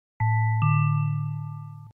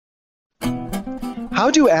How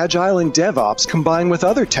do Agile and DevOps combine with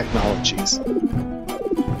other technologies?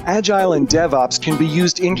 Agile and DevOps can be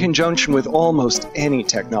used in conjunction with almost any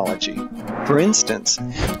technology. For instance,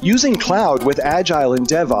 using cloud with Agile and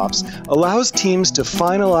DevOps allows teams to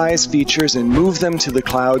finalize features and move them to the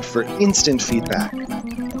cloud for instant feedback.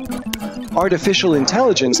 Artificial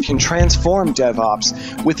intelligence can transform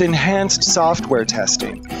DevOps with enhanced software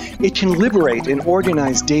testing. It can liberate and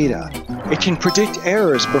organize data. It can predict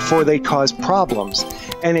errors before they cause problems,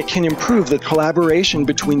 and it can improve the collaboration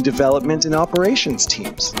between development and operations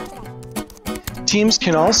teams. Teams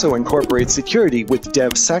can also incorporate security with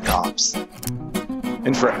DevSecOps.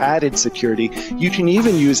 And for added security, you can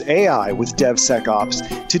even use AI with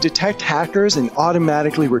DevSecOps to detect hackers and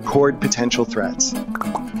automatically record potential threats.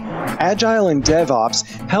 Agile and DevOps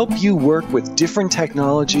help you work with different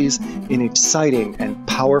technologies in exciting and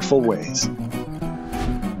powerful ways.